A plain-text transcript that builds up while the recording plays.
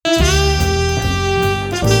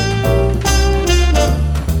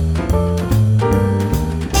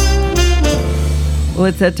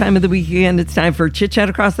it's that time of the week again. It's time for Chit Chat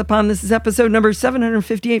Across the Pond. This is episode number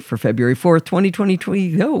 758 for February 4th,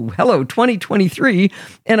 2023.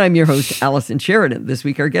 And I'm your host, Allison Sheridan. This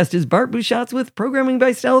week, our guest is Bart Busschots with Programming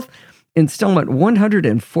by Stealth, installment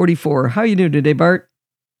 144. How are you doing today, Bart?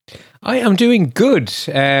 I am doing good.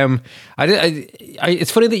 It's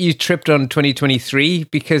funny that you tripped on 2023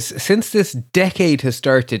 because since this decade has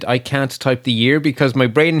started, I can't type the year because my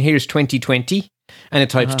brain hears 2020 and it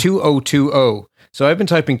types 2020. So I've been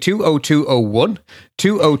typing 20201,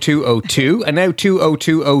 20202, and now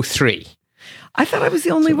 20203. I thought I was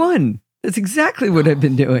the only one. That's exactly what I've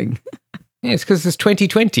been doing. Yeah, it's because it's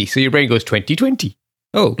 2020. So your brain goes 2020.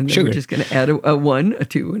 Oh, and then sugar. We're just going to add a 1, a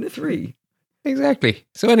 2, and a 3. Exactly.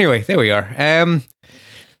 So anyway, there we are.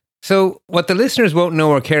 So what the listeners won't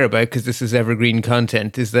know or care about, because this is evergreen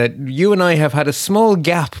content, is that you and I have had a small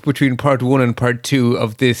gap between part 1 and part 2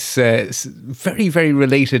 of this very, very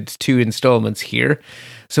related 2 installments here.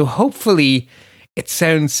 So hopefully it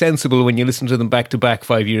sounds sensible when you listen to them back to back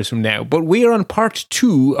 5 years from now. But we are on part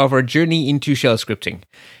 2 of our journey into shell scripting.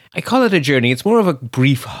 I call it a journey. It's more of a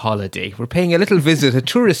brief holiday. We're paying a little visit, a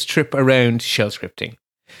tourist trip around shell scripting.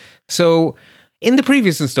 So in the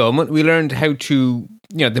previous installment, we learned how to,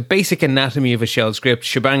 the basic anatomy of a shell script,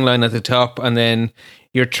 shebang line at the top, and then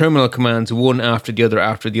your terminal commands one after the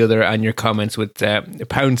other, and your comments with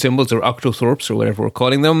pound symbols or octothorpes or whatever we're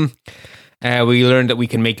calling them. We learned that we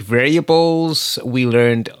can make variables. We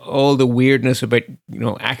learned all the weirdness about,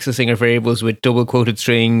 accessing our variables with double quoted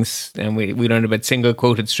strings. And we learned about single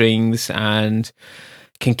quoted strings and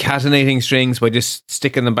concatenating strings by just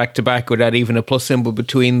sticking them back to back without even a plus symbol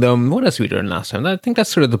between them. What else we learned last time? I think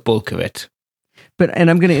that's sort of the bulk of it.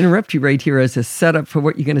 And I'm going to interrupt you right here as a setup for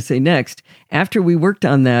what you're going to say next. After we worked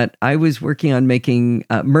on that, I was working on making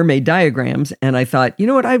mermaid diagrams, and I thought, you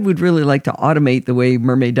know what, I would really like to automate the way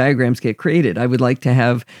mermaid diagrams get created. I would like to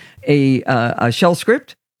have a shell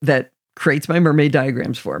script that creates my mermaid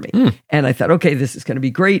diagrams for me. And I thought, okay, this is going to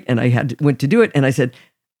be great. And I went to do it, and I said,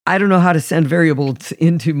 I don't know how to send variables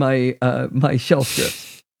into my my shell scripts.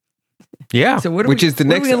 Yeah, so what are which we, is the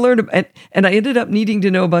what next. Are we gonna learn about, and I ended up needing to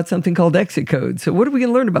know about something called exit code. So what are we going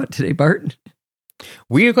to learn about today, Bart?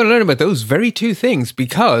 We are going to learn about those very two things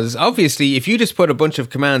because obviously, if you just put a bunch of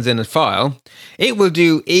commands in a file, it will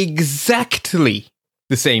do exactly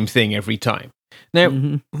the same thing every time.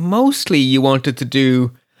 Now, mostly you want it to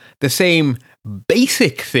do the same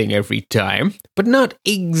basic thing every time, but not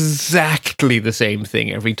exactly the same thing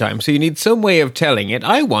every time. So you need some way of telling it,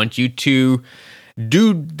 I want you to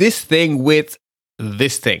do this thing with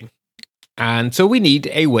this thing. And so we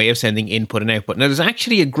need a way of sending input and output. Now, there's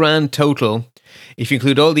actually a grand total, if you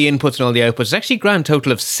include all the inputs and all the outputs, it's actually a grand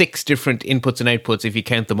total of 6 different inputs and outputs if you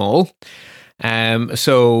count them all.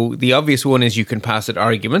 So the obvious one is you can pass it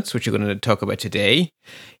arguments, which you're going to talk about today.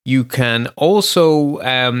 You can also,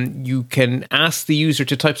 you can ask the user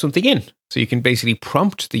to type something in. So you can basically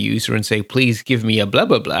prompt the user and say, please give me a blah,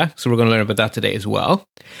 blah, blah. So we're going to learn about that today as well.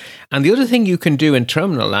 And the other thing you can do in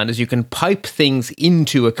terminal land is you can pipe things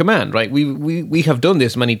into a command, right? We have done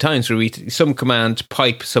this many times where some command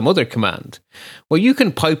pipe some other command. Well, you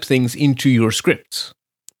can pipe things into your scripts.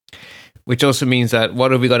 Which also means that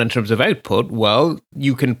what have we got in terms of output? Well,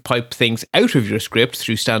 you can pipe things out of your script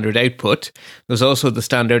through standard output. There's also the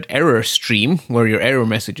standard error stream where your error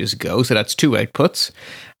messages go. So that's 2 outputs.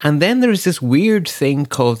 And then there's this weird thing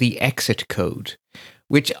called the exit code,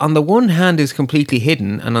 which on the one hand is completely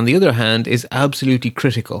hidden and on the other hand is absolutely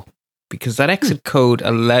critical. Because that exit code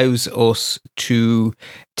allows us to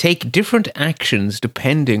take different actions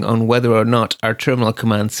depending on whether or not our terminal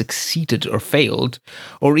command succeeded or failed,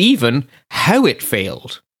 or even how it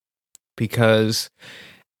failed. Because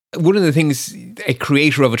one of the things a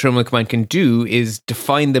creator of a terminal command can do is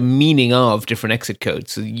define the meaning of different exit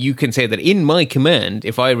codes. So you can say that in my command,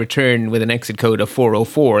 if I return with an exit code of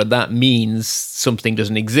 404, that means something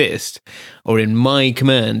doesn't exist. Or in my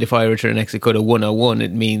command, if I return an exit code of 101,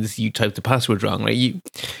 it means you typed the password wrong, right?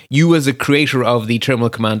 You as a creator of the terminal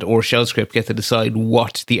command or shell script get to decide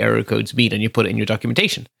what the error codes mean and you put it in your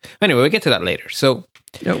documentation. Anyway, we'll get to that later. So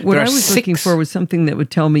what I was looking for was something that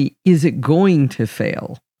would tell me, is it going to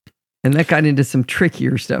fail? And that got into some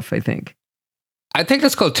trickier stuff, I think. I think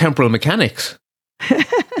that's called temporal mechanics.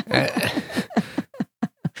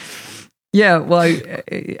 Yeah, well,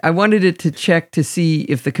 I wanted it to check to see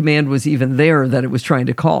if the command was even there that it was trying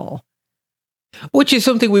to call. Which is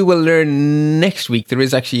something we will learn next week. There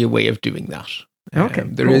is actually a way of doing that. Okay.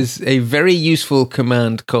 There is a very useful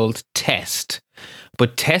command called test.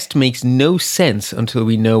 But test makes no sense until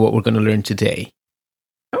we know what we're going to learn today.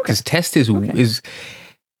 Okay. Because test is what is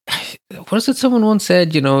it someone once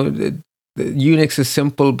said, Unix is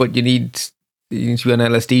simple, but you need to be on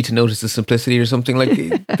LSD to notice the simplicity or something. Like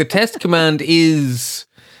the test command is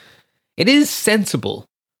sensible,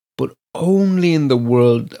 but only in the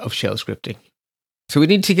world of shell scripting. So we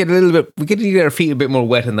need to get our feet a bit more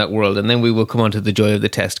wet in that world, and then we will come on to the joy of the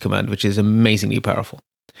test command, which is amazingly powerful.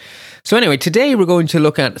 So anyway, today we're going to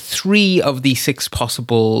look at 3 of the 6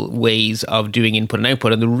 possible ways of doing input and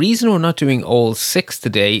output. And the reason we're not doing all 6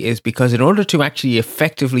 today is because in order to actually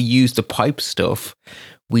effectively use the pipe stuff,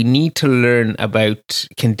 we need to learn about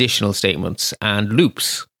conditional statements and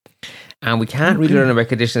loops. And we can't really learn about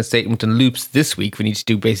conditional statement and loops this week. We need to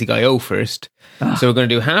do basic I/O first. So we're going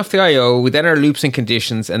to do half the I/O, then our loops and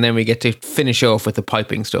conditions, and then we get to finish off with the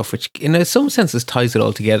piping stuff, which in some senses ties it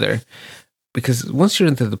all together. Because once you're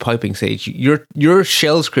into the piping stage, your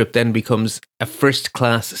shell script then becomes a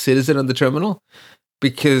first-class citizen on the terminal.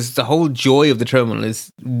 Because the whole joy of the terminal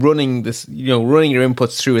is running running your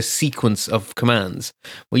inputs through a sequence of commands,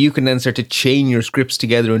 where you can then start to chain your scripts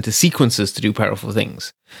together into sequences to do powerful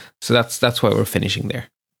things. So that's why we're finishing there.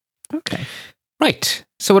 Okay. Right.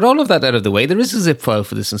 So with all of that out of the way, there is a zip file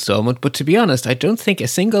for this installment, but to be honest, I don't think a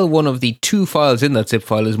single one of the 2 files in that zip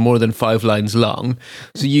file is more than 5 lines long.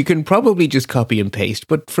 So you can probably just copy and paste,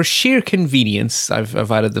 but for sheer convenience, I've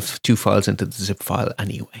added the 2 files into the zip file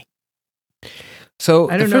anyway. So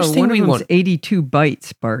I don't know. One of them's 82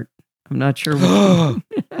 bytes, Bart. I'm not sure.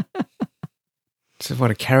 So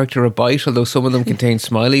what, a character a byte? Although some of them contain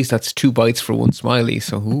smileys, that's 2 bytes for 1 smiley.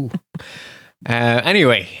 So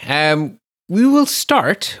anyway, we will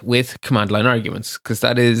start with command line arguments because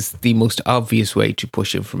that is the most obvious way to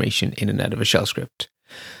push information in and out of a shell script.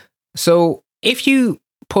 So if you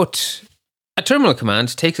put a terminal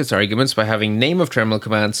command takes its arguments by having name of terminal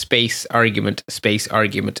command space argument space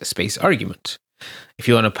argument space argument. If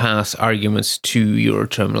you want to pass arguments to your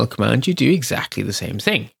terminal command, you do exactly the same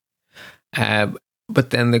thing. But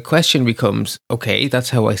then the question becomes, okay, that's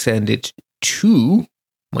how I send it to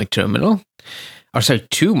my terminal,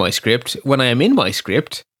 to my script. When I am in my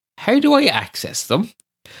script, how do I access them?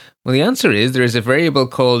 Well, the answer is there is a variable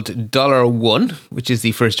called $1, which is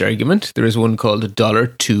the first argument. There is one called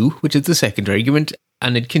 $2, which is the second argument,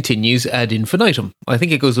 and it continues ad infinitum. I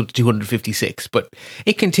think it goes up to 256, but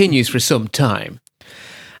it continues for some time.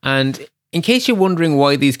 And in case you're wondering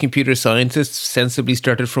why these computer scientists sensibly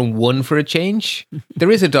started from 1 for a change,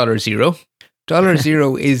 there is a $0.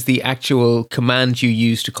 $0 is the actual command you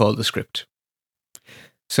use to call the script.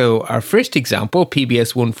 So our first example,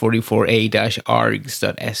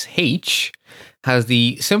 pbs144a-args.sh, has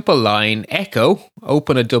the simple line echo,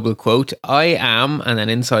 open a double quote, I am, and then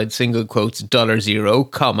inside single quotes,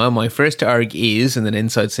 $0, comma, my first arg is, and then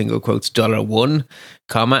inside single quotes, $1,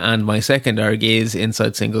 comma, and my second arg is,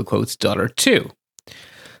 inside single quotes, $2.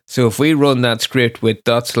 So if we run that script with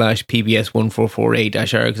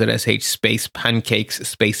 /pbs144a-args.sh space pancakes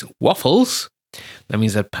space waffles, that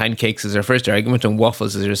means that pancakes is our first argument and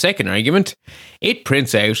waffles is our second argument. It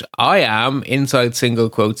prints out I am inside single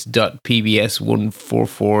quotes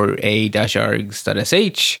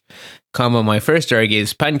 .pbs144a-args.sh, comma, my first arg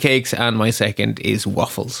is pancakes and my second is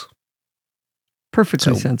waffles.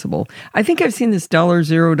 Perfectly sensible. I think I've seen this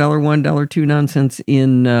 $0, $1, $2 nonsense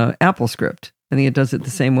in AppleScript. I think it does it the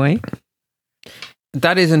same way.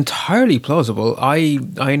 That is entirely plausible. I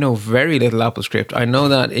know very little AppleScript. I know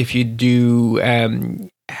that if you do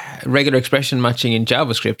regular expression matching in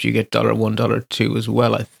JavaScript, you get $1, $2 as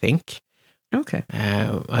well, I think. Okay.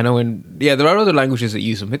 I know there are other languages that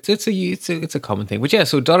use them. It's a common thing. But yeah,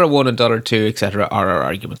 so $1 and $2, etc. are our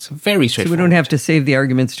arguments. Very straightforward. So we don't have to save the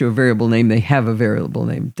arguments to a variable name. They have a variable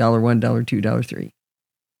name. $1, $2, $3.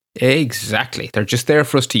 Exactly. They're just there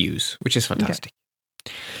for us to use, which is fantastic.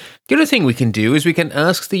 Okay. The other thing we can do is we can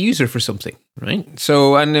ask the user for something, right?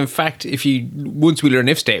 So, and in fact, once we learn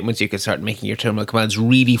if statements, you can start making your terminal commands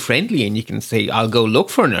really friendly, and you can say, I'll go look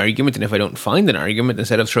for an argument, and if I don't find an argument,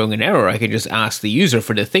 instead of throwing an error, I can just ask the user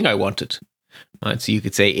for the thing I wanted. Right? So you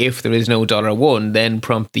could say, if there is no $1, then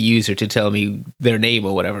prompt the user to tell me their name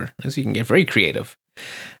or whatever. So you can get very creative.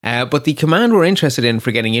 But the command we're interested in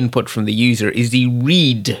for getting input from the user is the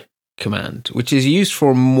read command, which is used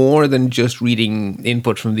for more than just reading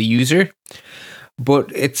input from the user,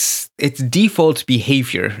 but its default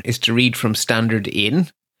behavior is to read from standard in,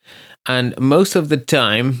 and most of the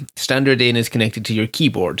time standard in is connected to your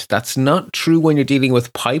keyboard. That's not true when you're dealing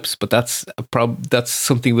with pipes, but that's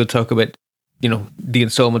something we'll talk about, the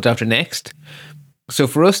installment after next. So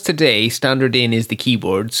for us today, standard in is the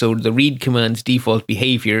keyboard, so the read command's default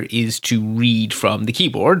behavior is to read from the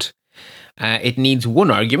keyboard. It needs one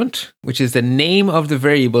argument, which is the name of the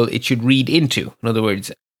variable it should read into. In other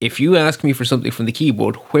words, if you ask me for something from the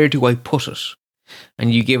keyboard, where do I put it?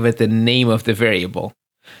 And you give it the name of the variable.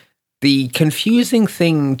 The confusing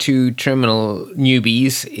thing to terminal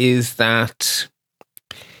newbies is that,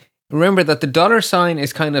 remember that the $sign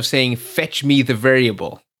is kind of saying, fetch me the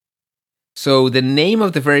variable. So the name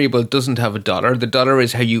of the variable doesn't have a dollar. The dollar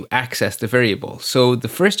is how you access the variable. So the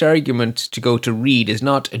first argument to go to read is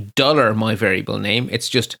not $, my variable name. It's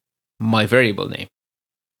just my variable name.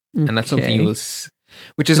 Okay. And that's something you will,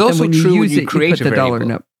 which is also true when you create a variable.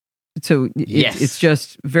 No. So it's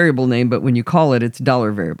just variable name, but when you call it, it's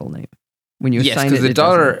 $, variable name. When you assign it, the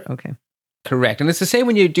dollar. Okay. Correct. And it's the same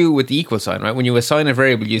when you do with the equal sign, right? When you assign a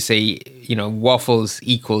variable, you say, waffles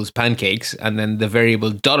equals pancakes, and then the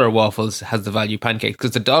variable $waffles has the value pancakes,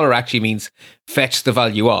 because the dollar actually means fetch the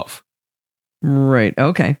value of. Right.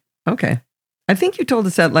 Okay. I think you told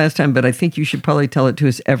us that last time, but I think you should probably tell it to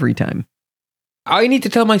us every time. I need to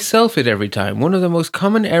tell myself it every time. One of the most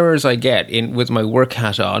common errors I get with my work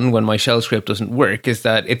hat on when my shell script doesn't work is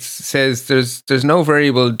that it says there's no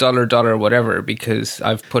variable $, whatever, because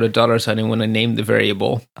I've put a $sign in when I named the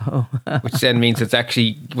variable, which then means it's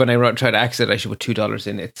actually, when I try to access it, I should put $2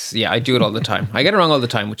 in. I do it all the time. I get it wrong all the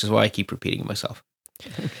time, which is why I keep repeating it myself.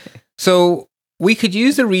 Okay. So we could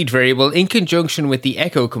use the read variable in conjunction with the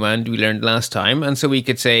echo command we learned last time. And so we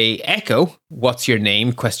could say echo, what's your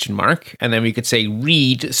name, ? And then we could say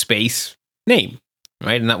read space name,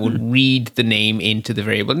 right? And that would read the name into the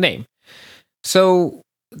variable name. So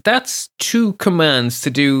that's two commands to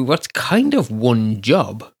do what's kind of one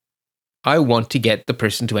job. I want to get the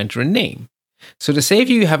person to enter a name. So to save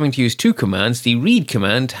you having to use two commands, the read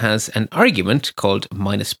command has an argument called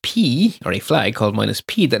 -p, or a flag called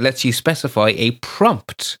 -p, that lets you specify a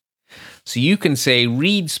prompt. So you can say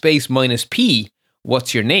read space -p,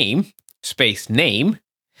 what's your name, space name,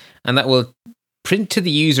 and that will print to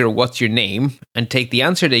the user what's your name and take the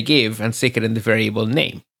answer they give and stick it in the variable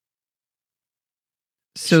name.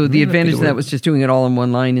 So the advantage of that was just doing it all in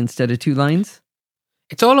one line instead of two lines?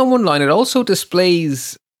 It's all on one line. It also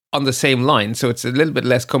displays on the same line, so it's a little bit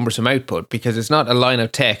less cumbersome output, because it's not a line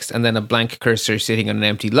of text and then a blank cursor sitting on an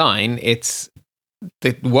empty line. It's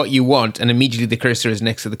what you want, and immediately the cursor is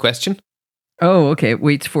next to the question. Oh, okay. It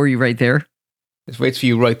waits for you right there. It waits for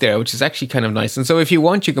you right there, which is actually kind of nice. And so if you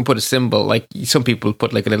want, you can put a symbol, like some people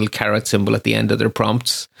put like a little caret symbol at the end of their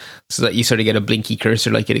prompts, so that you sort of get a blinky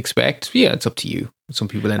cursor like you'd expect. Yeah, it's up to you. Some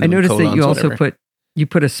people end up with colons. I noticed that you also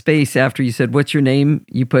put a space after you said, what's your name?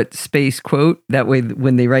 You put space quote. That way,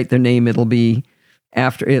 when they write their name, it'll be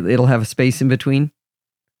after it'll have a space in between.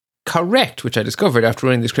 Correct, which I discovered after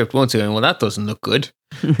running the script once ago. Well, that doesn't look good.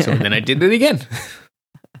 So then I did it again.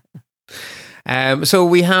 So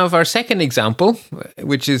we have our second example,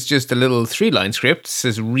 which is just a little 3-line script. It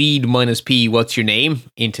says read -p, what's your name,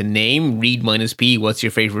 into name, read -p, what's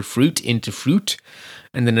your favorite fruit, into fruit.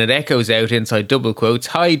 And then it echoes out inside double quotes,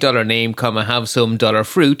 hi $name, have some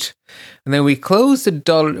 $fruit. And then we close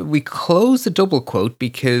the double quote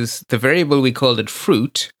because the variable we called it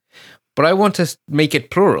fruit, but I want to make it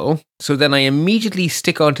plural. So then I immediately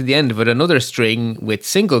stick onto the end of it another string with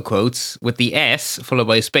single quotes with the S followed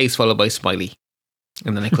by a space followed by smiley.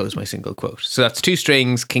 And then I close my single quote. So that's two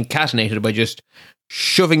strings concatenated by just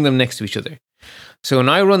shoving them next to each other. So when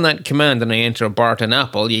I run that command and I enter Bart and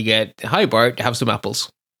apple, you get, hi Bart, have some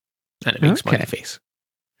apples. And a big smiley face.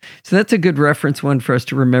 So that's a good reference one for us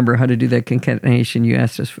to remember how to do that concatenation you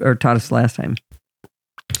asked us or taught us last time.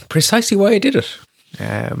 Precisely why I did it.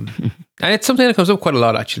 And it's something that comes up quite a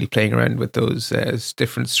lot, actually, playing around with those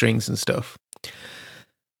different strings and stuff.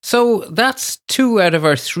 So that's 2 out of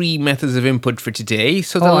our 3 methods of input for today.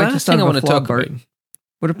 So the last thing I want to talk about.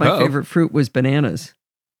 What if my favorite fruit was bananas?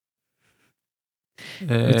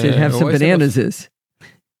 Which it have some bananas is.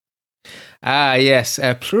 Yes.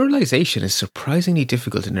 Pluralization is surprisingly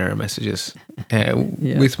difficult in error messages.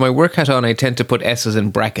 With my work hat on, I tend to put S's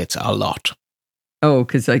in brackets a lot. Oh,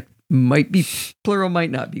 because like might be plural,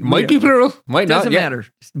 might not be. Might be plural, might not. Doesn't matter.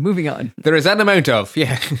 Just moving on. There is an amount of,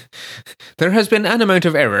 there has been an amount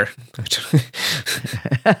of error.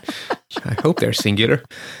 I hope they're singular.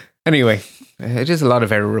 Anyway, it is a lot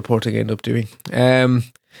of error reporting I end up doing.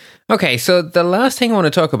 Okay, so the last thing I want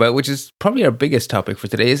to talk about, which is probably our biggest topic for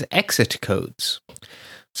today, is exit codes.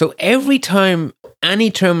 So every time any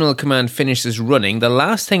terminal command finishes running, the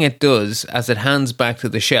last thing it does as it hands back to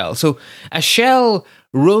the shell. So a shell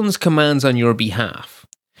runs commands on your behalf.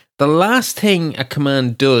 The last thing a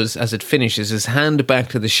command does as it finishes is hand back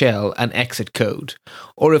to the shell an exit code.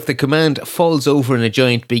 Or if the command falls over in a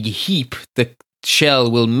giant big heap, the shell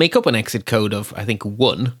will make up an exit code of, I think,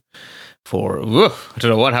 1. I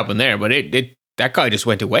don't know what happened there, but that guy just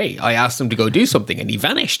went away. I asked him to go do something and he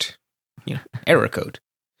vanished. Error code.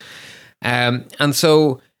 And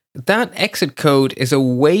so that exit code is a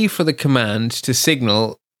way for the command to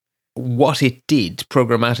signal what it did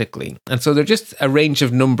programmatically. And so they're just a range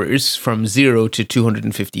of numbers from 0 to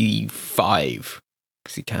 255.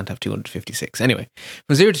 Because you can't have 256. Anyway,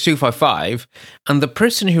 from 0 to 255. And the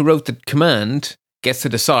person who wrote the command gets to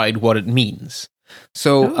decide what it means.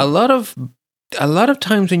 So a lot of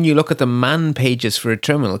times when you look at the man pages for a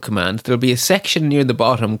terminal command, there'll be a section near the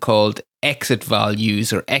bottom called exit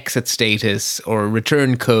values or exit status or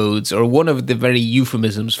return codes or one of the very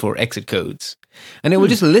euphemisms for exit codes. And it will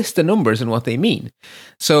just list the numbers and what they mean.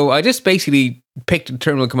 So I just basically picked a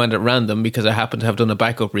terminal command at random because I happened to have done a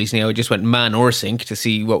backup recently. I just went man orsync to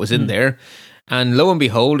see what was in there. And lo and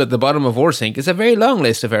behold, at the bottom of orsync is a very long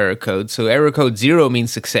list of error codes. So error code 0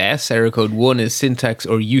 means success. Error code 1 is syntax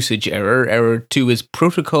or usage error. Error 2 is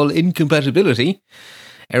protocol incompatibility.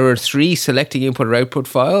 Error 3, selecting input or output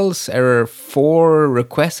files. Error 4,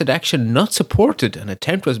 requested action not supported. An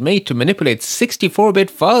attempt was made to manipulate 64-bit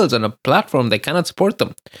files on a platform that cannot support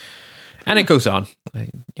them. And it goes on.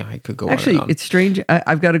 I could go Actually, on. it's strange.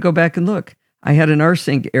 I've got to go back and look. I had an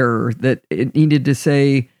rsync error that it needed to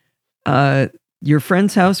say, your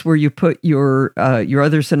friend's house where you put your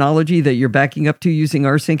other Synology that you're backing up to using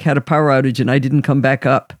rsync had a power outage and I didn't come back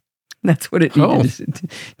up. That's what it needed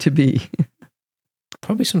to be.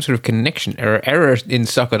 Probably some sort of connection error. Error in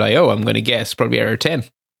socket.io, I'm going to guess. Probably error 10.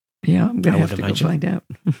 Yeah, I'm going to have to go find out.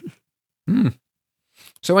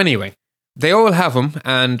 So anyway, they all have them.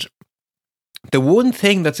 And the one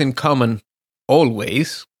thing that's in common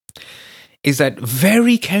always is that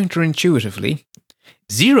very counterintuitively,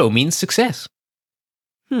 0 means success.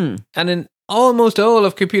 And in almost all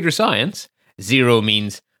of computer science, 0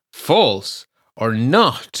 means false or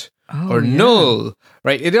not or null,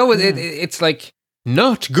 right? It always it's like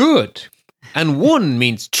not good, and 1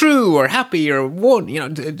 means true or happy or 1.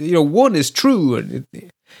 1 is true,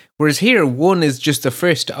 whereas here 1 is just the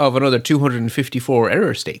first of another 254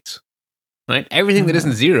 error states. Right? Everything that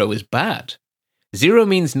isn't 0 is bad. 0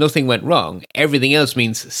 means nothing went wrong. Everything else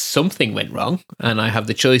means something went wrong. And I have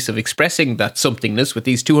the choice of expressing that somethingness with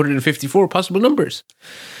these 254 possible numbers.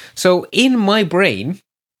 So in my brain,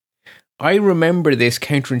 I remember this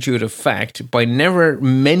counterintuitive fact by never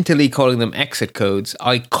mentally calling them exit codes.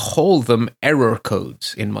 I call them error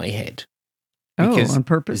codes in my head. Because on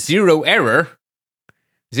purpose? Zero error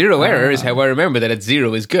is how I remember that at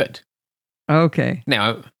 0 is good. Okay.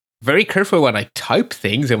 Now, very careful when I type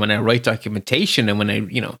things and when I write documentation and when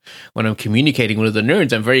I'm communicating with other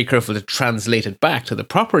nerds, I'm very careful to translate it back to the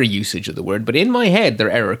proper usage of the word. But in my head,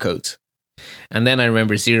 they're error codes. And then I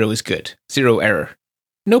remember 0 is good. 0 error.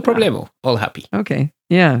 No problemo. All happy. Okay.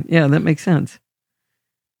 Yeah, that makes sense.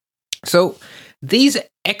 So these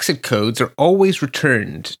exit codes are always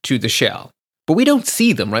returned to the shell. But we don't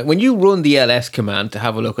see them, right? When you run the ls command to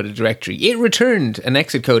have a look at a directory, it returned an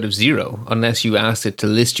exit code of 0 unless you asked it to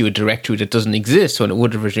list you a directory that doesn't exist when it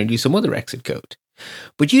would have returned you some other exit code.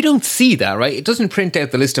 But you don't see that, right? It doesn't print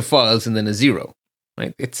out the list of files and then a 0,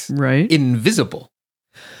 right? It's invisible.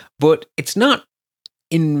 But it's not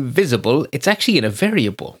invisible, it's actually in a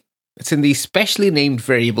variable. It's in the specially named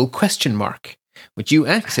variable question mark, which you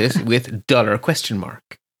access with $?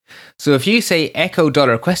 So if you say echo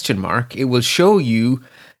 $? It will show you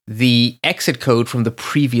the exit code from the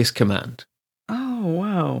previous command. Oh,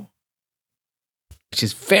 wow. Which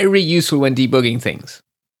is very useful when debugging things.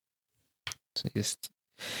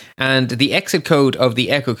 And the exit code of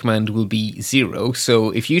the echo command will be 0. So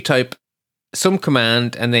if you type some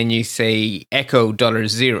command and then you say echo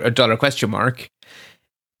 $?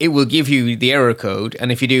 It will give you the error code.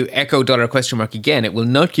 And if you do echo $? Again, it will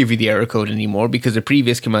not give you the error code anymore because the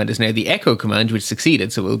previous command is now the echo command, which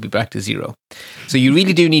succeeded. So it will be back to 0. So you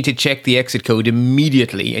really do need to check the exit code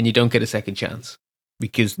immediately and you don't get a second chance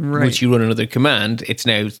because once you run another command, it's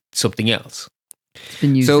now something else. It's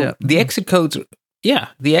been used up. The exit codes,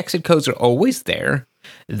 the exit codes are always there.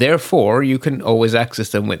 Therefore, you can always access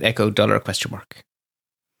them with echo $?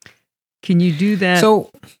 Can you do that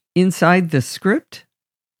inside the script?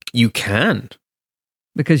 You can.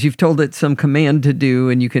 Because you've told it some command to do,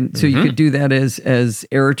 and you can you could do that as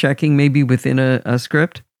error checking maybe within a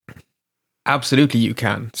script? Absolutely, you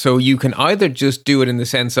can. So you can either just do it in the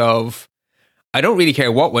sense of, I don't really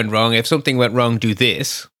care what went wrong. If something went wrong, do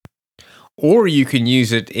this. Or you can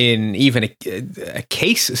use it in even a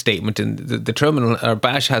case statement. And the terminal or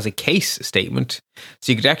bash has a case statement.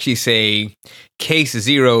 So you could actually say case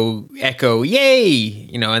 0 echo, yay,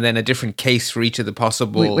 and then a different case for each of the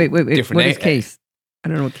possible Wait. different. What is case? I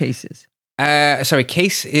don't know what case is.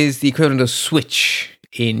 Case is the equivalent of switch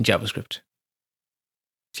in JavaScript.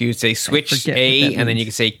 So you would say switch A, and then you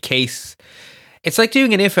can say case. It's like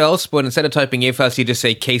doing an if-else, but instead of typing if-else, you just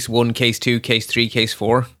say case 1, case 2, case 3, case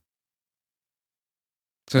 4.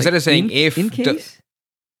 So instead of saying if... In case?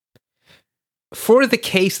 For the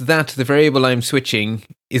case that the variable I'm switching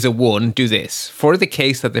is a 1, do this. For the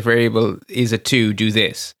case that the variable is a 2, do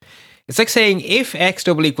this. It's like saying if x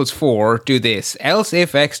double equals 4, do this. Else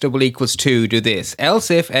if x double equals 2, do this. Else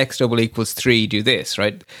if x double equals 3, do this,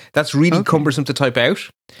 right? That's really cumbersome to type out.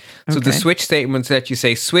 So the switch statements let you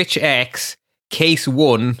say switch x, case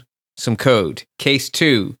 1, some code. Case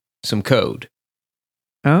 2, some code.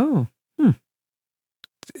 Oh.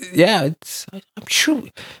 Yeah, I'm sure.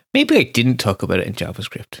 Maybe I didn't talk about it in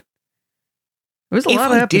JavaScript. There was a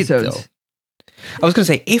lot of episodes. I was going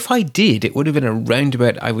to say, if I did, it would have been around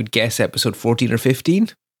about, I would guess, episode 14 or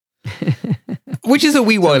 15. Which is a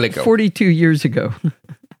wee while ago. 42 years ago.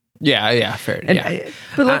 Yeah, fair.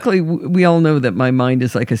 But luckily, we all know that my mind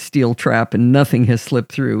is like a steel trap and nothing has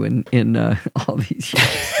slipped through in all these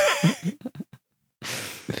years.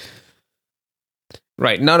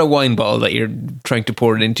 Right, not a wine ball that you're trying to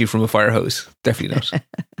pour it into from a fire hose. Definitely not.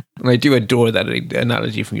 And I do adore that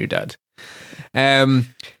analogy from your dad.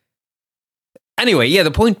 Anyway, yeah, the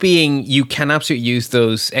point being you can absolutely use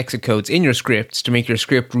those exit codes in your scripts to make your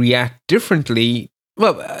script react differently.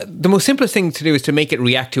 Well, the most simplest thing to do is to make it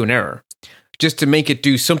react to an error, just to make it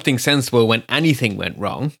do something sensible when anything went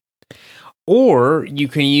wrong. Or you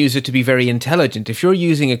can use it to be very intelligent. If you're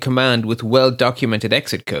using a command with well-documented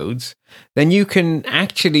exit codes, then you can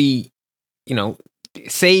actually,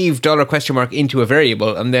 save $? Into a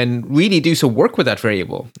variable and then really do some work with that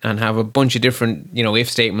variable and have a bunch of different, if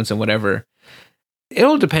statements and whatever. It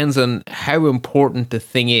all depends on how important the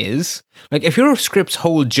thing is. Like, if your script's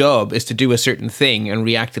whole job is to do a certain thing and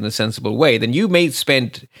react in a sensible way, then you may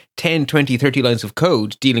spend 10, 20, 30 lines of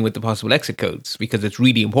code dealing with the possible exit codes because it's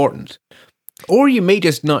really important. Or you may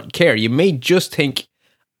just not care. You may just think,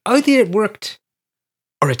 either it worked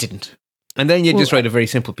or it didn't. And then you just write a very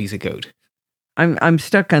simple piece of code. I'm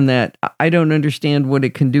stuck on that. I don't understand what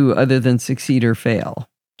it can do other than succeed or fail.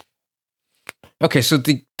 Okay, so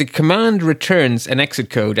the command returns an exit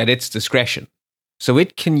code at its discretion. So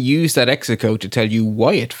it can use that exit code to tell you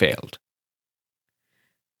why it failed.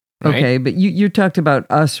 Right? Okay, but you talked about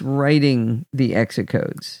us writing the exit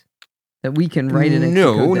codes. That we can write an exit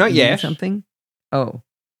code. No, not yet. Something? Oh.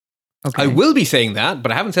 Okay. I will be saying that,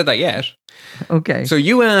 but I haven't said that yet. Okay. So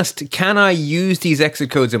you asked, can I use these exit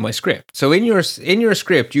codes in my script? So in your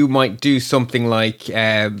script, you might do something like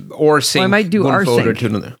rsync. Well, I might do one folder rsync. to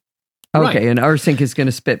another. Okay, Right. and rsync is going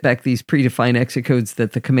to spit back these predefined exit codes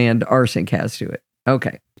that the command rsync has to it.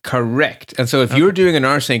 Okay. Correct. And so if you're doing an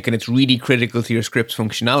rsync and it's really critical to your script's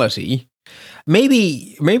functionality,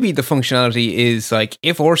 maybe the functionality is like,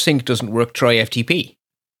 if rsync doesn't work, try FTP.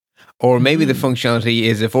 Or maybe the functionality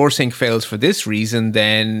is, if rsync fails for this reason,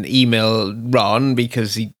 then email Ron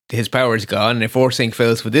because his power's gone. And if rsync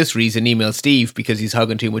fails for this reason, email Steve because he's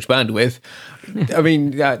hogging too much bandwidth. I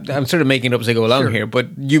mean, I'm sort of making it up as I go along here, but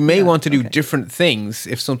you may want to do different things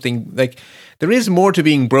if something, like, there is more to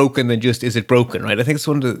being broken than just, is it broken, right? I think it's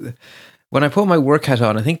one of the... When I put my work hat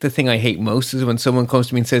on, I think the thing I hate most is when someone comes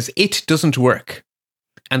to me and says, it doesn't work,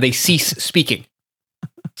 and they cease speaking.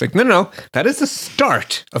 It's like, no, that is the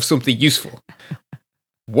start of something useful.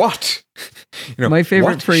 What? My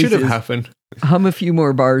favorite phrase should have is, happened. Hum a few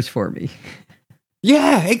more bars for me.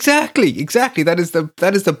 Yeah, exactly. That is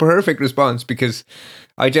the perfect response, because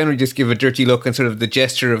I generally just give a dirty look and sort of the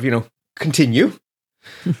gesture of, continue.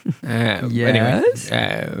 Yes.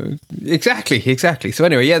 Anyway, exactly. So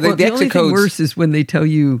anyway, the only exit thing codes. worse is when they tell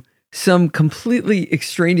you some completely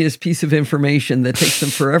extraneous piece of information that takes them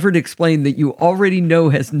forever to explain that you already know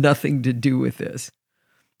has nothing to do with this.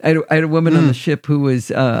 I had a woman on the ship who was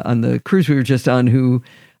on the cruise we were just on who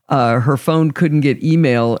her phone couldn't get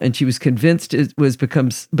email, and she was convinced it was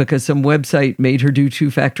because some website made her do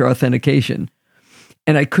two-factor authentication.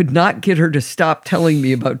 And I could not get her to stop telling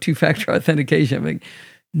me about two-factor authentication. I'm like,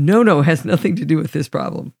 no, it has nothing to do with this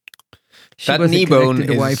problem. She That wasn't knee bone connected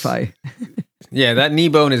to is- Wi-Fi. Yeah, that knee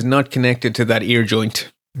bone is not connected to that ear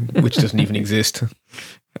joint, which doesn't even exist.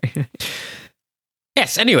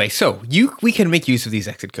 Yes, anyway, so we can make use of these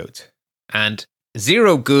exit codes. And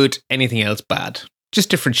 0 good, anything else bad. Just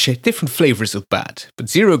different flavors of bad. But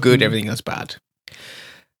 0 good, everything else bad.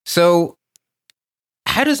 So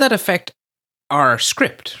how does that affect our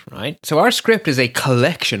script, right? So our script is a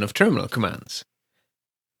collection of terminal commands.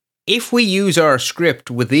 If we use our script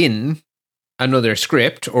within another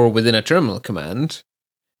script or within a terminal command,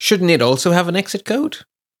 shouldn't it also have an exit code?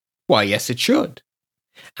 Why, yes, it should.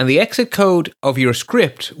 And the exit code of your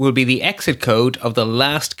script will be the exit code of the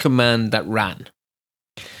last command that ran.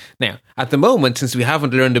 Now, at the moment, since we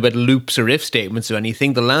haven't learned about loops or if statements or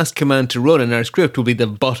anything, the last command to run in our script will be the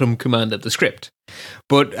bottom command of the script.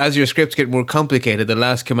 But as your scripts get more complicated, the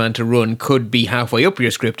last command to run could be halfway up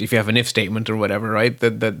your script if you have an if statement or whatever, right?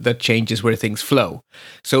 That changes where things flow.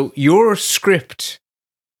 So your script,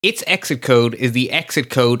 its exit code is the exit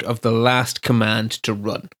code of the last command to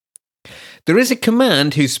run. There is a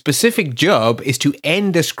command whose specific job is to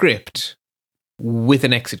end a script with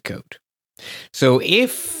an exit code. So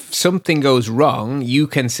if something goes wrong, you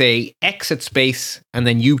can say exit space and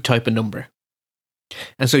then you type a number.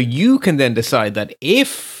 And so you can then decide that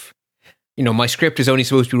if, my script is only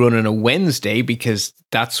supposed to be run on a Wednesday because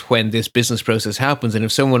that's when this business process happens. And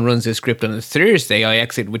if someone runs this script on a Thursday, I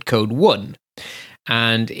exit with code 1.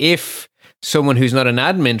 And if someone who's not an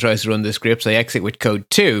admin tries to run the scripts, I exit with code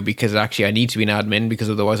 2 because actually I need to be an admin because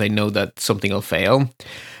otherwise I know that something will fail.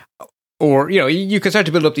 Or, you can start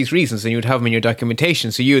to build up these reasons and you would have them in your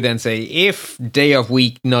documentation. So you would then say, if day of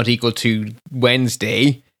week not equal to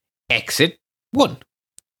Wednesday, exit 1.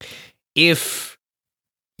 If,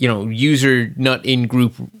 user not in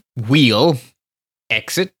group wheel,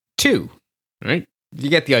 exit 2. Right? You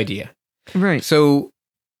get the idea. Right. So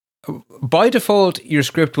by default, your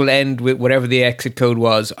script will end with whatever the exit code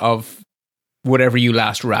was of whatever you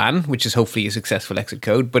last ran, which is hopefully a successful exit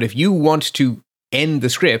code. But if you want to end the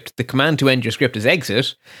script, the command to end your script is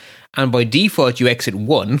exit, and by default you exit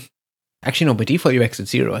 1. Actually, no, by default you exit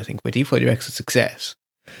 0, I think. By default you exit success.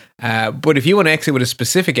 But if you want to exit with a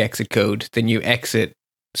specific exit code, then you exit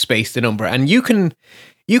space the number. And you can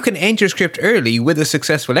end your script early with a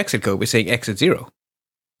successful exit code by saying exit 0.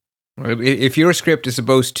 If your script is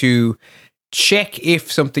supposed to check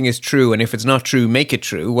if something is true, and if it's not true, make it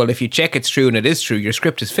true. Well, if you check it's true and it is true, your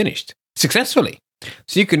script is finished successfully.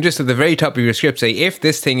 So you can just at the very top of your script say, if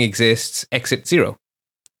this thing exists, exit 0.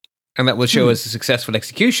 And that will show us a successful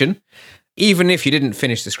execution, even if you didn't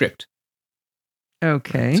finish the script.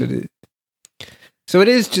 Okay. So it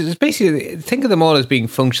is just basically, think of them all as being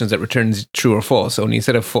functions that returns true or false. Only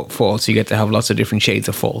instead of false, you get to have lots of different shades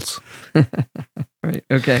of false. Right.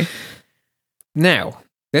 Okay. Now,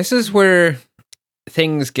 this is where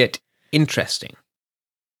things get interesting.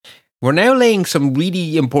 We're now laying some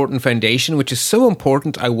really important foundation, which is so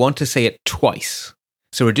important I want to say it twice.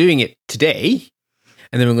 So we're doing it today,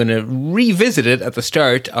 and then we're going to revisit it at the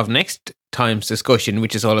start of next time's discussion,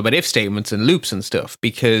 which is all about if statements and loops and stuff,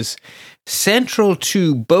 because central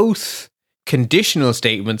to both conditional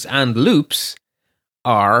statements and loops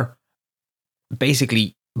are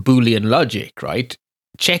basically Boolean logic, right?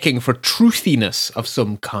 Checking for truthiness of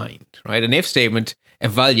some kind, right? An if statement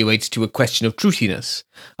evaluates to a question of truthiness.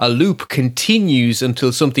 A loop continues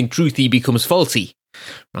until something truthy becomes falsy,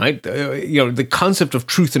 right? The concept of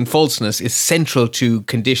truth and falseness is central to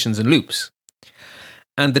conditions and loops.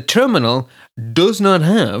 And the terminal does not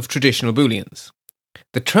have traditional Booleans.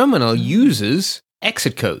 The terminal uses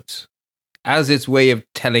exit codes as its way of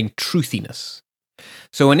telling truthiness.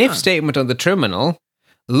 So an if statement on the terminal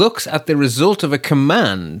looks at the result of a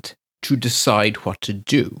command to decide what to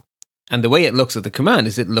do. And the way it looks at the command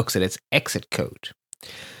is it looks at its exit code.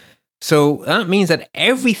 So that means that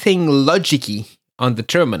everything logic-y on the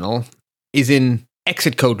terminal is in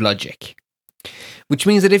exit code logic. Which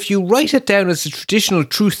means that if you write it down as a traditional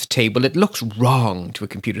truth table, it looks wrong to a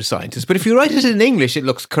computer scientist. But if you write it in English, it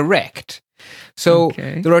looks correct. So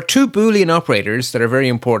there are two Boolean operators that are very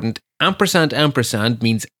important. Ampersand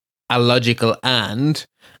means a logical and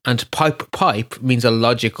pipe means a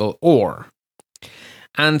logical or.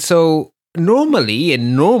 And so normally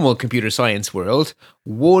in normal computer science world,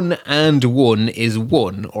 1 and 1 is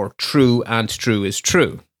 1, or true and true is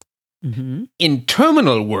true. Mm-hmm. In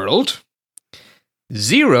terminal world,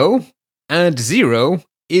 0 and 0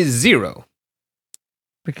 is 0.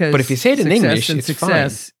 But if you say it in English, it's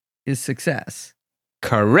success fine. Is success.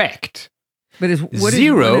 Correct. But what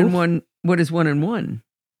 0 is 1 and 1? What is 1 and 1?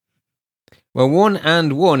 Well, 1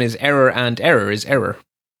 and 1 is error and error is error.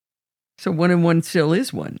 So 1 and 1 still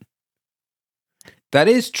is 1. That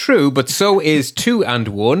is true, but so is 2 and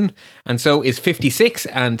 1, and so is 56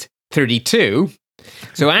 and 32.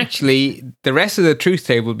 So actually, the rest of the truth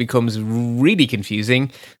table becomes really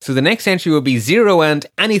confusing. So the next entry will be 0 and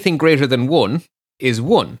anything greater than 1 is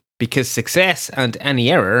 1, because success and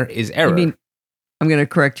any error is error. I mean, I'm going to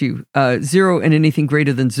correct you. 0 and anything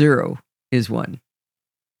greater than 0 is 1.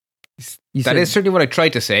 That is certainly what I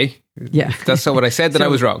tried to say. Yeah. That's not what I said, then I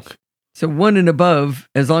was wrong. So 1 and above,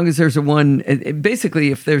 as long as there's a 1,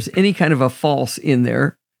 basically if there's any kind of a false in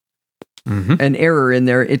there, an error in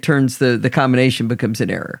there, it turns the combination becomes an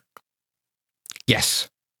error. Yes.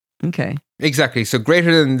 Okay. Exactly. So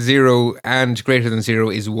greater than 0 and greater than 0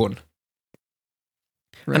 is 1.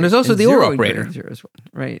 Right. And there's also the OR operator. Is 1.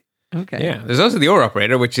 Right. Okay. Yeah. There's also the OR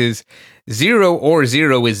operator, which is 0 or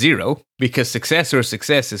 0 is 0, because success or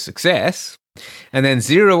success is success. And then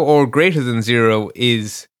 0 or greater than 0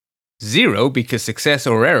 is 0, because success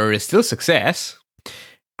or error is still success.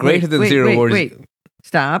 Greater than 0 or... Wait.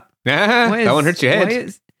 Stop. That one hurts your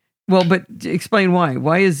head. But explain why.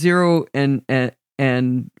 Why is 0 and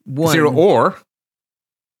 1? 0 or.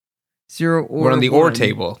 0 or We're on the 1. OR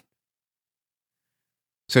table.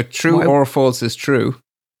 So true or false is true.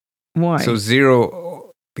 Why? So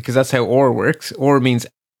 0, because that's how OR works. OR means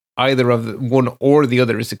either of the one or the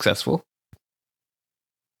other is successful.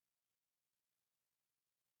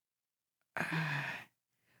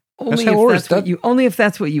 Only if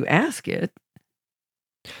that's what you ask it.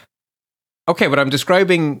 Okay, but I'm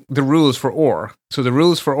describing the rules for OR. So the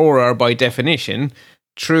rules for OR are, by definition,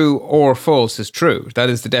 true or false is true. That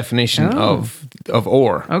is the definition of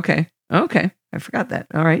OR. Okay. I forgot that.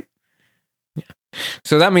 All right. Yeah.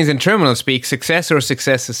 So that means in terminal speak, success or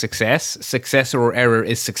success is success. Success or error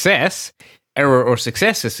is success. Error or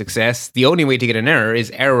success is success. The only way to get an error is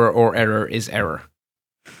error or error is error.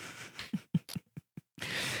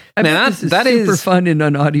 Now that is super fun in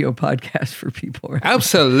an audio podcast for people. Right?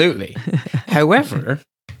 Absolutely. However,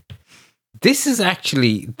 this is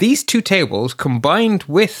actually, these two tables combined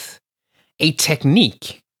with a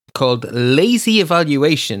technique called lazy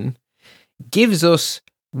evaluation gives us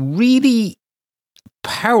really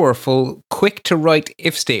powerful, quick to write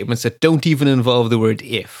if statements that don't even involve the word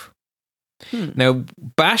if. Now,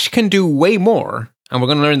 Bash can do way more, and we're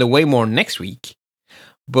going to learn the way more next week,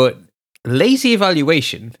 but lazy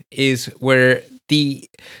evaluation is where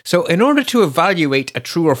so in order to evaluate a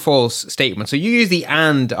true or false statement, so you use the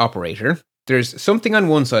AND operator, there's something on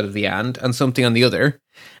one side of the and something on the other,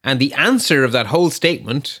 and the answer of that whole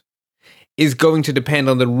statement is going to depend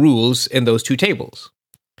on the rules in those two tables.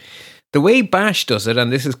 The way Bash does it,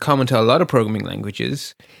 and this is common to a lot of programming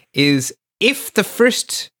languages, is if the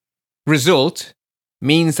first result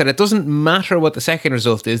means that it doesn't matter what the second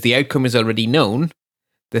result is, the outcome is already known,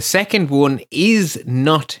 the second one is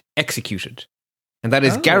not executed. And that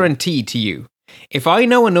is guaranteed to you. If I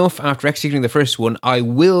know enough after executing the first one, I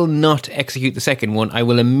will not execute the second one. I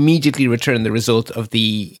will immediately return the result of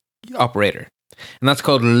the operator. And that's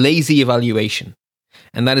called lazy evaluation.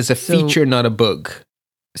 And that is a feature, not a bug.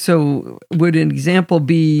 So would an example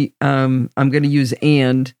be, I'm going to use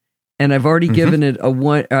and I've already given it a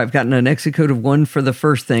 1, I've gotten an execute of 1 for the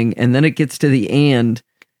first thing, and then it gets to the and,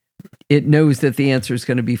 it knows that the answer is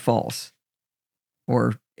going to be false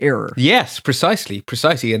or error. Yes, precisely.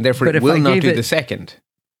 And therefore it will not do the second.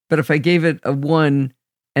 But if I gave it a 1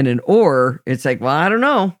 and an or, it's like, well, I don't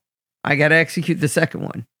know. I got to execute the second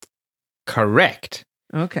one. Correct.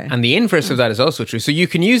 Okay. And the inverse of that is also true. So you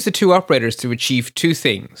can use the two operators to achieve two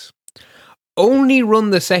things. Only run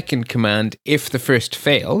the second command if the first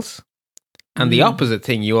fails. And the opposite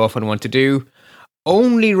thing you often want to do,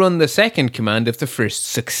 only run the second command if the first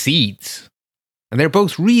succeeds. And they're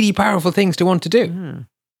both really powerful things to want to do.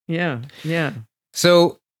 Yeah.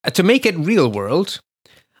 So to make it real world,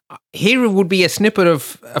 here would be a snippet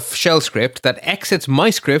of shell script that exits my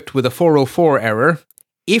script with a 404 error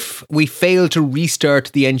if we fail to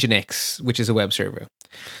restart the Nginx, which is a web server.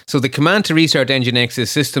 So the command to restart Nginx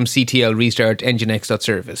is systemctl restart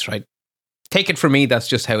nginx.service, right? Take it from me, that's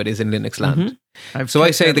just how it is in Linux land. So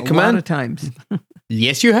I say the command... a lot of times.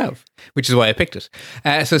 Yes, you have, which is why I picked it.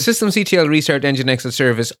 So systemctl restart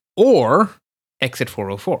nginx.service or exit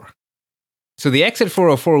 404. So the exit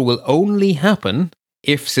 404 will only happen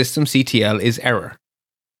if systemctl is error.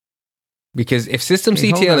 Because if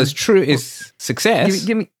systemctl is true, is success...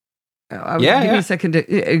 Give me a second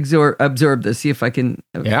to absorb this, see if I can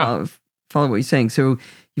follow what you're saying. So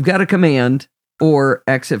you've got a command or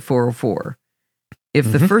exit 404.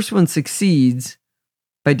 If the first one succeeds,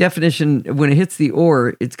 by definition, when it hits the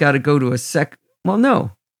or, it's got to go to a well,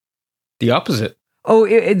 no. The opposite. Oh,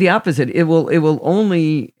 the opposite. It will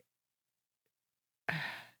only...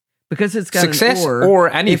 Because it's got success an or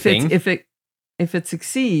anything. If it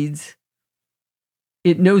succeeds,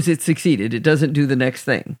 it knows it succeeded. It doesn't do the next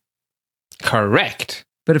thing. Correct.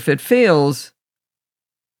 But if it fails,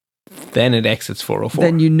 then it exits 404.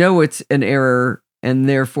 Then you know it's an error, and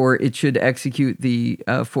therefore it should execute the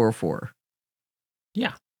 404.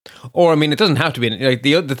 Yeah. Or, I mean, it doesn't have to be, like,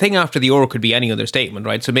 the thing after the or could be any other statement,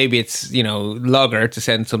 right? So maybe it's, logger to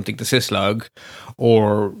send something to syslog,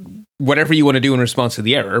 or whatever you want to do in response to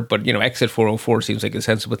the error. But, exit 404 seems like a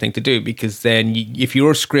sensible thing to do, because then if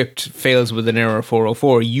your script fails with an error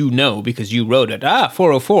 404, because you wrote it,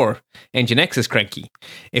 404, Nginx is cranky.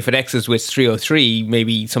 If it exits with 303,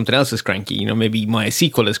 maybe something else is cranky, maybe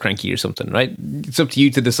MySQL is cranky or something, right? It's up to you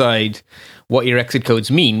to decide what your exit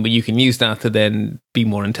codes mean, but you can use that to then be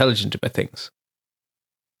more intelligent about things.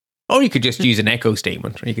 Or you could just use an echo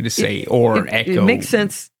statement, or you could just say, echo. It makes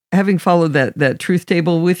sense having followed that truth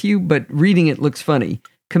table with you, but reading it looks funny.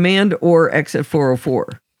 Command or exit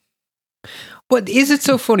 404. But is it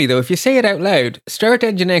so funny, though? If you say it out loud, start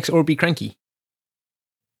Nginx or be cranky.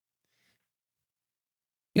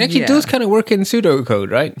 It actually does kind of work in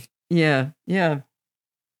pseudocode, right? Yeah.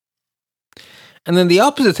 And then the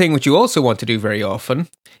opposite thing, which you also want to do very often,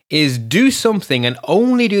 is do something and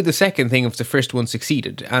only do the second thing if the first one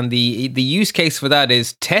succeeded. And the use case for that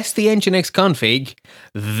is test the Nginx config,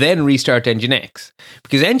 then restart Nginx.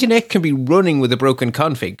 Because Nginx can be running with a broken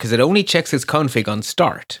config, because it only checks its config on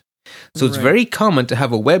start. So it's very common to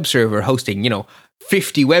have a web server hosting,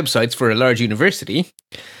 50 websites for a large university.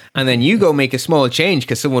 And then you go make a small change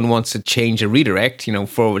because someone wants to change a redirect,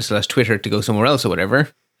 /Twitter to go somewhere else or whatever.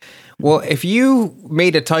 Well, if you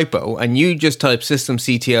made a typo and you just type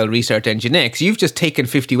systemctl restart Nginx, you've just taken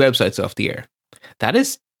 50 websites off the air.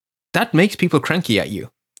 That makes people cranky at you.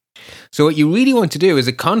 So what you really want to do is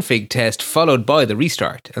a config test followed by the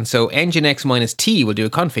restart. And so Nginx -t will do a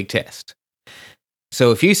config test.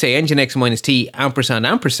 So if you say Nginx -t &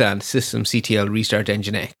 systemctl restart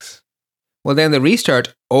Nginx, well, then the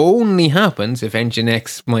restart only happens if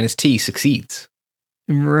Nginx -t succeeds.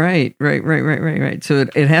 Right. So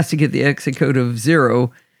it has to get the exit code of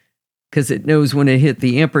 0, because it knows when it hit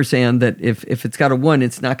the ampersand that if it's got a 1,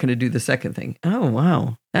 it's not going to do the second thing. Oh,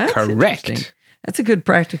 wow. That's correct. That's a good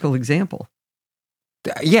practical example.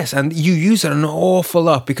 Yes, and you use it an awful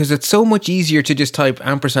lot because it's so much easier to just type &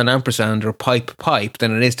 or pipe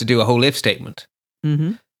than it is to do a whole if statement.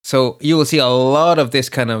 Mm-hmm. So you will see a lot of this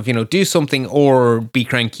kind of, do something or be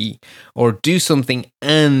cranky, or do something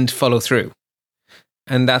and follow through.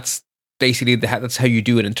 And that's basically that's how you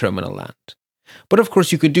do it in terminal land. But of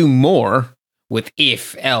course, you could do more with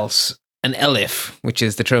if, else, and elif, which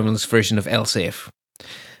is the terminal's version of else if.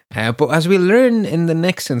 But as we learn in the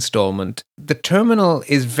next installment, the terminal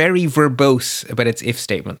is very verbose about its if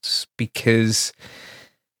statements because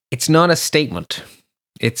it's not a statement.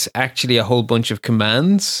 It's actually a whole bunch of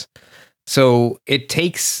commands. So it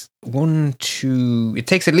takes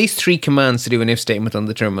at least 3 commands to do an if statement on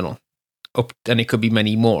the terminal. And it could be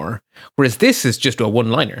many more. Whereas this is just a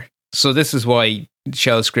one-liner. So this is why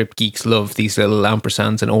shell script geeks love these little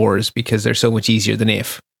ampersands and ors, because they're so much easier than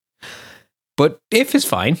if. But if is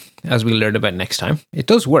fine, as we'll learn about next time. It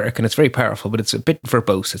does work and it's very powerful, but it's a bit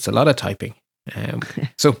verbose. It's a lot of typing.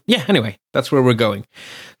 Anyway, that's where we're going.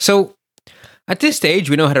 So at this stage,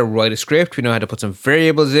 we know how to write a script. We know how to put some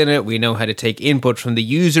variables in it. We know how to take input from the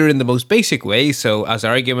user in the most basic way. So as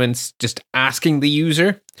arguments, just asking the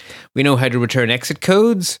user. We know how to return exit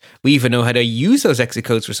codes. We even know how to use those exit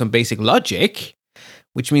codes for some basic logic,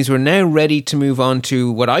 which means we're now ready to move on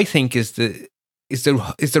to what I think is the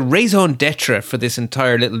raison d'etre for this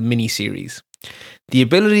entire little mini series. The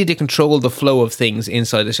ability to control the flow of things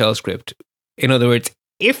inside the shell script. In other words,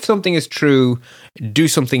 if something is true, do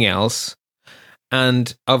something else.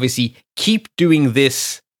 And obviously keep doing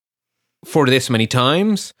this for this many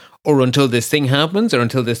times, or until this thing happens, or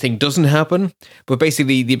until this thing doesn't happen. But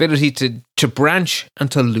basically the ability to branch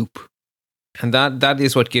and to loop. And that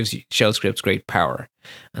is what gives shell scripts great power.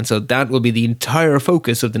 And so that will be the entire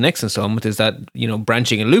focus of the next installment, is that,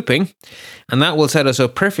 branching and looping. And that will set us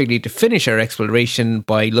up perfectly to finish our exploration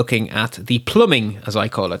by looking at the plumbing, as I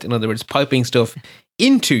call it. In other words, piping stuff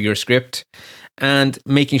into your script and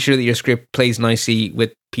making sure that your script plays nicely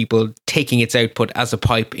with people taking its output as a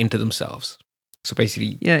pipe into themselves. So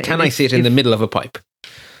basically, I sit in the middle of a pipe?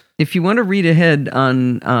 If you want to read ahead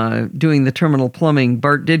on doing the terminal plumbing,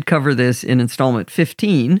 Bart did cover this in installment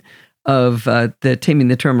 15 of the Taming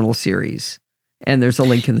the Terminal series. And there's a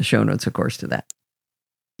link in the show notes, of course, to that.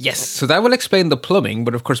 Yes, so that will explain the plumbing.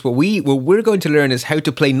 But of course, what we're going to learn is how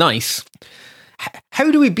to play nice. How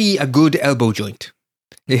do we be a good elbow joint?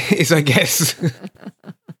 Is, I guess,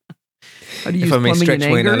 how do you if I may stretch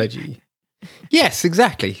my analogy. Yes,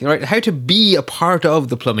 exactly. Right, how to be a part of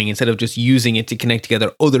the plumbing instead of just using it to connect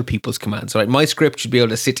together other people's commands. Right, my script should be able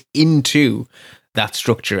to sit into that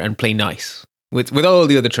structure and play nice. with all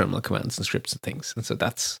the other terminal commands and scripts and things. And so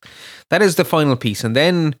that is the final piece. And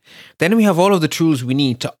then we have all of the tools we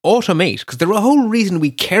need to automate, because the whole reason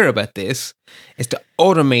we care about this is to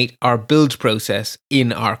automate our build process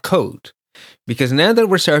in our code. Because now that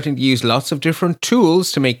we're starting to use lots of different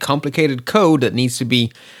tools to make complicated code that needs to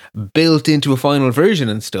be built into a final version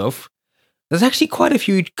and stuff, there's actually quite a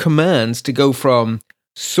few commands to go from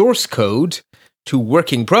source code to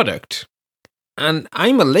working product. And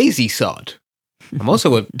I'm a lazy sod. I'm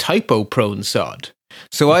also a typo-prone sod.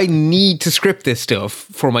 So I need to script this stuff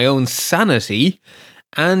for my own sanity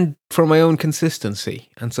and for my own consistency.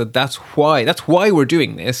 And so that's why we're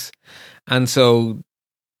doing this. And so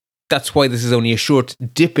that's why this is only a short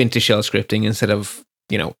dip into shell scripting instead of,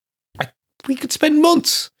 we could spend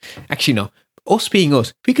months. Actually, no. Us being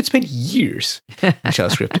us, we could spend years in shell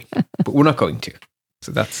scripting, but we're not going to.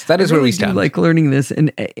 So that is where we stand. I like learning this.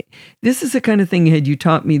 And this is the kind of thing, had you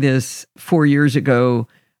taught me this 4 years ago,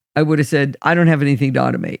 I would have said, I don't have anything to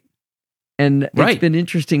automate. And It's been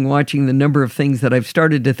interesting watching the number of things that I've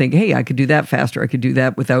started to think, hey, I could do that faster. I could do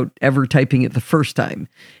that without ever typing it the first time.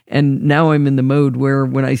 And now I'm in the mode where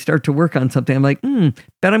when I start to work on something, I'm like,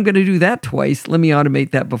 bet I'm going to do that twice. Let me automate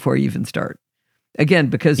that before I even start. Again,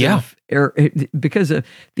 because of the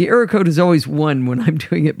error code is always 1 when I'm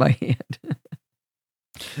doing it by hand.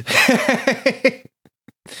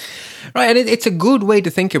 Right, and it's a good way to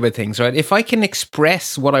think about things, right? If I can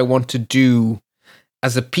express what I want to do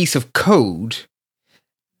as a piece of code,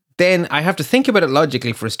 then I have to think about it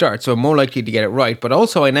logically for a start, so I'm more likely to get it right, but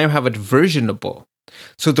also I now have it versionable.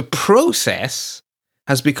 So the process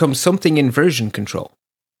has become something in version control.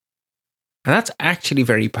 And that's actually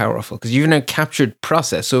very powerful, because you've now captured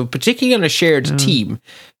process. So particularly on a shared team,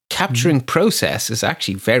 capturing process is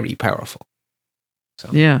actually very powerful. So.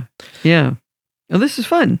 Yeah. Well, this is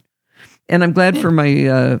fun. And I'm glad for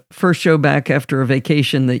my first show back after a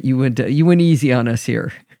vacation that you went easy on us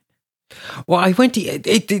here. Well, I went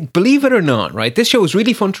believe it or not, right? This show was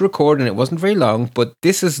really fun to record and it wasn't very long, but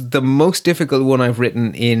this is the most difficult one I've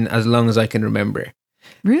written in as long as I can remember.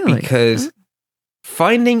 Really? Because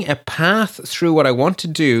finding a path through what I want to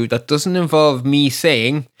do that doesn't involve me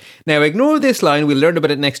saying, now ignore this line, we'll learn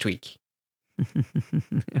about it next week.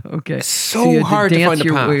 Okay. It's so hard to find a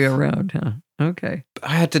path. Dance your way around, huh? Okay. I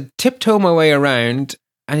had to tiptoe my way around,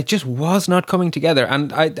 and it just was not coming together.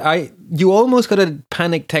 And you almost got a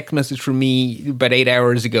panic text message from me about 8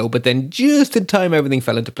 hours ago, but then just in time, everything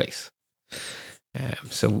fell into place.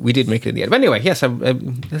 So we did make it in the end. But anyway, yes,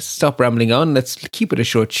 let's stop rambling on. Let's keep it a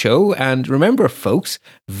short show. And remember, folks,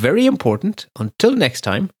 very important, until next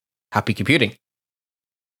time, happy computing.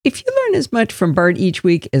 If you learn as much from Bart each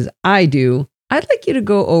week as I do, I'd like you to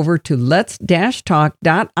go over to lets-talk.ie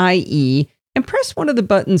and press one of the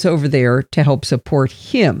buttons over there to help support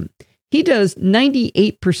him. He does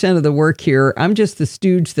 98% of the work here. I'm just the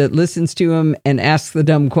stooge that listens to him and asks the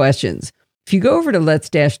dumb questions. If you go over to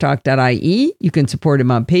lets-talk.ie, you can support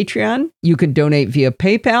him on Patreon, you can donate via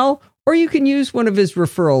PayPal, or you can use one of his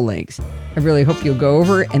referral links. I really hope you'll go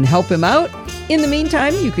over and help him out. In the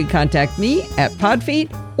meantime, you can contact me at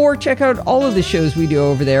Podfeet or check out all of the shows we do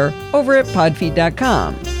over there over at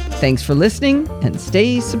podfeet.com. Thanks for listening and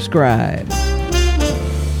stay subscribed.